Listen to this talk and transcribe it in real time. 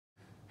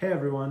Hey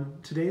everyone,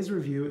 today's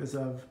review is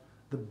of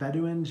the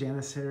Bedouin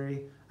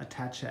Janissary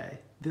Attaché.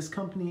 This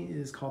company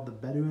is called the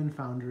Bedouin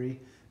Foundry.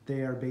 They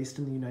are based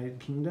in the United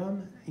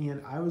Kingdom,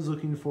 and I was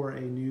looking for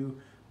a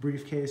new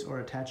briefcase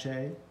or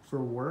attaché for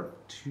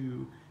work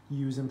to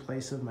use in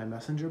place of my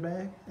messenger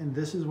bag, and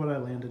this is what I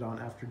landed on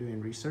after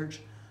doing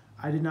research.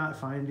 I did not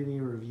find any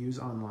reviews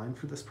online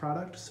for this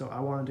product, so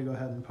I wanted to go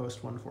ahead and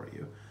post one for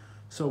you.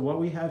 So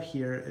what we have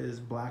here is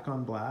black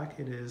on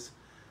black. It is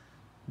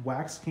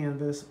wax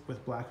canvas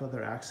with black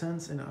leather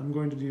accents, and I'm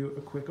going to do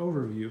a quick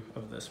overview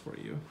of this for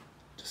you.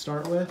 To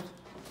start with,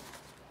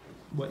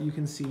 what you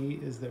can see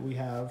is that we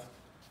have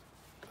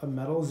a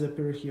metal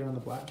zipper here on the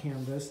black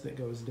canvas that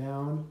goes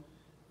down.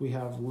 We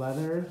have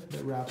leather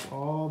that wraps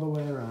all the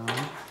way around,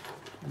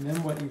 and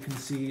then what you can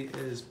see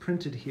is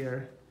printed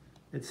here.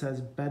 It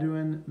says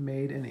Bedouin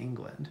made in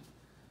England.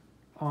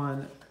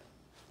 On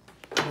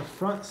the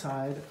front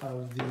side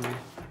of the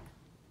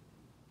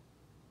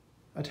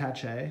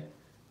attaché,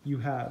 you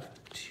have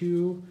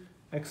two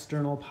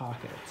external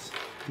pockets.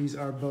 These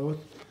are both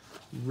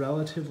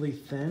relatively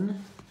thin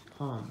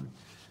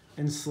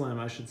and slim,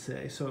 I should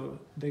say. So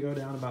they go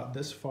down about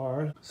this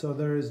far. So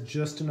there is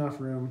just enough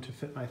room to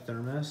fit my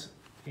thermos.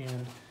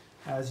 And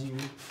as you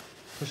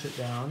push it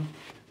down,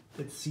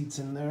 it seats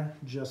in there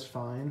just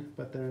fine,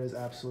 but there is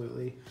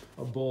absolutely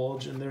a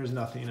bulge and there's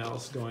nothing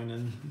else going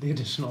in the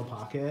additional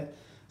pocket.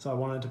 So I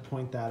wanted to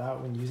point that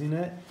out when using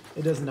it.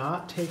 It does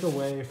not take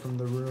away from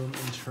the room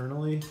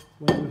internally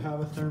when you have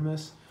a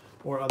thermos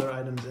or other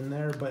items in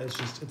there, but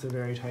it's a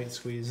very tight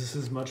squeeze. This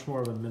is much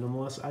more of a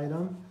minimalist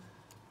item.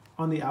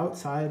 On the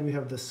outside, we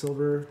have the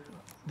silver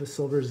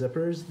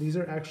zippers. These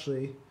are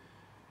actually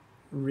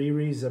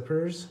Riri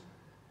zippers,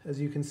 as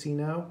you can see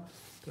now.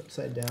 They're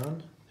upside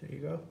down, there you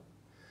go.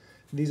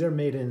 These are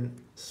made in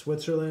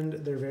Switzerland.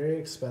 They're very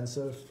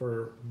expensive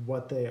for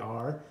what they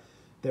are.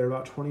 They're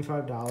about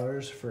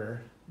 $25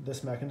 for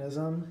this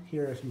mechanism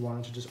here if you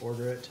wanted to just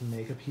order it to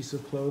make a piece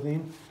of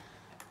clothing,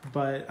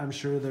 but I'm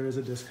sure there is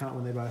a discount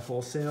when they buy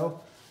full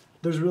sale.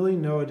 There's really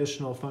no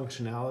additional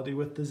functionality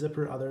with the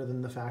zipper other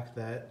than the fact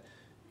that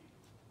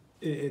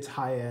it's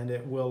high end,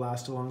 it will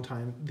last a long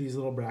time. These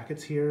little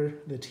brackets here,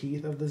 the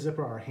teeth of the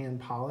zipper are hand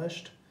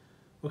polished.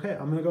 Okay,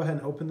 I'm gonna go ahead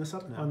and open this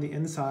up now. On the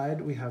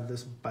inside, we have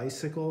this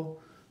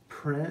bicycle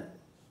print,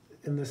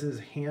 and this is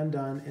hand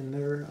done in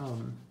their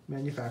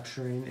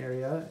manufacturing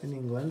area in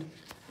England.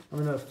 I'm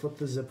gonna flip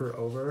the zipper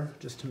over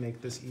just to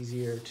make this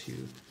easier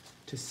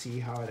to see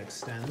how it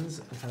extends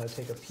and kind of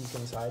take a peek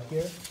inside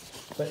here.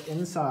 But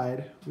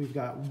inside, we've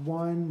got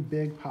one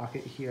big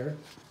pocket here.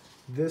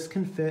 This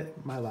can fit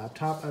my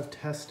laptop. I've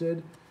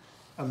tested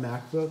a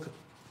MacBook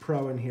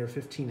Pro in here,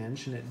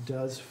 15-inch, and it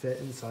does fit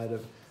inside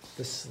of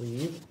the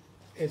sleeve.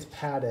 It's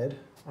padded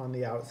on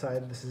the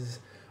outside. This is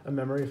a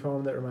memory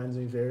foam that reminds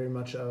me very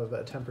much of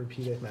a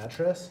Tempur-Pedic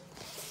mattress.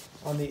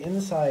 On the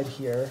inside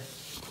here,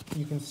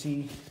 you can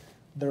see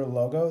their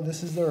logo.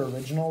 This is their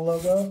original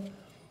logo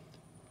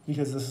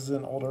because this is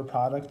an older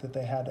product that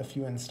they had a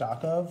few in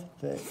stock of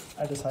that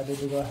I decided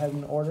to go ahead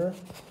and order.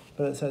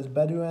 But it says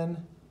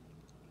Bedouin.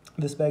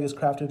 This bag is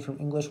crafted from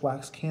English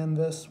wax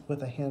canvas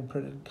with a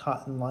hand-printed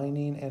cotton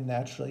lining and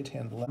naturally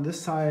tanned leather. On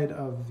this side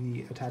of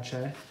the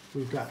attaché,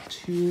 we've got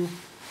two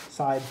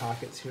side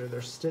pockets here.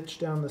 They're stitched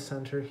down the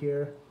center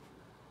here.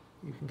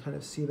 You can kind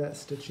of see that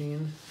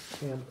stitching.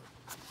 And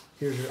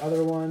here's your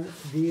other one.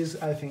 These,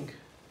 I think,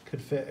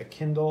 could fit a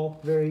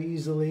Kindle very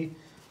easily,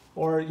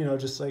 or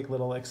just like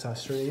little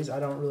accessories. I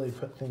don't really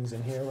put things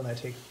in here when I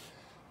take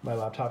my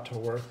laptop to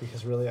work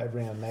because really I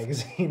bring a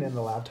magazine and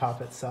the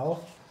laptop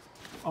itself.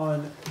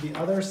 On the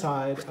other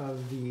side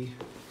of the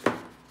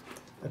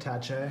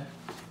attaché,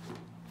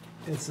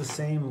 it's the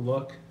same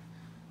look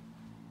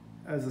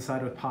as the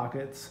side with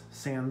pockets,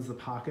 sans the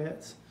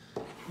pockets.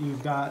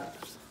 You've got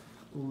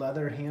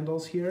leather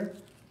handles here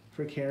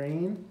for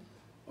carrying.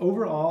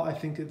 Overall, I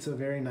think it's a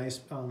very nice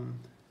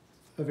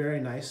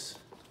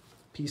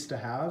piece to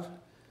have,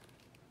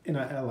 and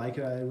I like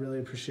it. I really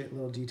appreciate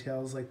little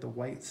details like the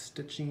white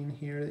stitching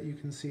here that you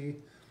can see,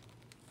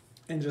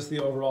 and just the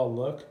overall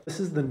look. This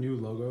is the new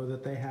logo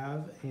that they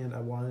have, and I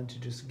wanted to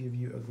just give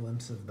you a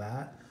glimpse of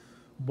that.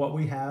 What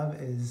we have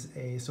is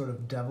a sort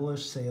of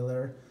devilish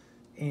sailor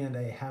and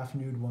a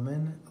half-nude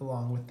woman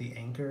along with the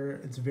anchor.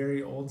 It's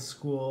very old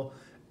school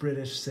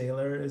British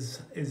sailor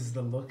is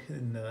the look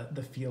and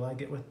the feel I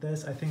get with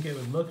this. I think it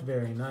would look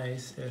very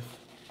nice if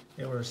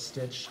it were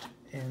stitched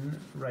in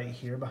right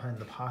here behind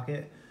the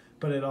pocket,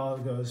 but it all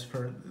goes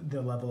for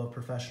the level of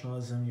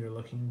professionalism you're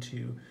looking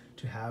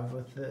to have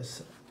with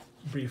this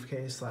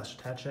briefcase slash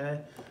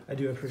attaché. I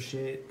do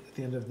appreciate at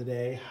the end of the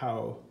day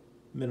how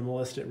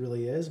minimalist it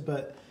really is,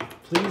 but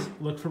please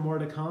look for more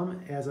to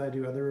come as I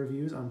do other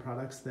reviews on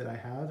products that I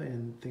have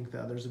and think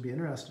that others would be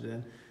interested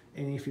in.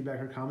 Any feedback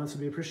or comments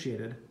would be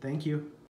appreciated. Thank you.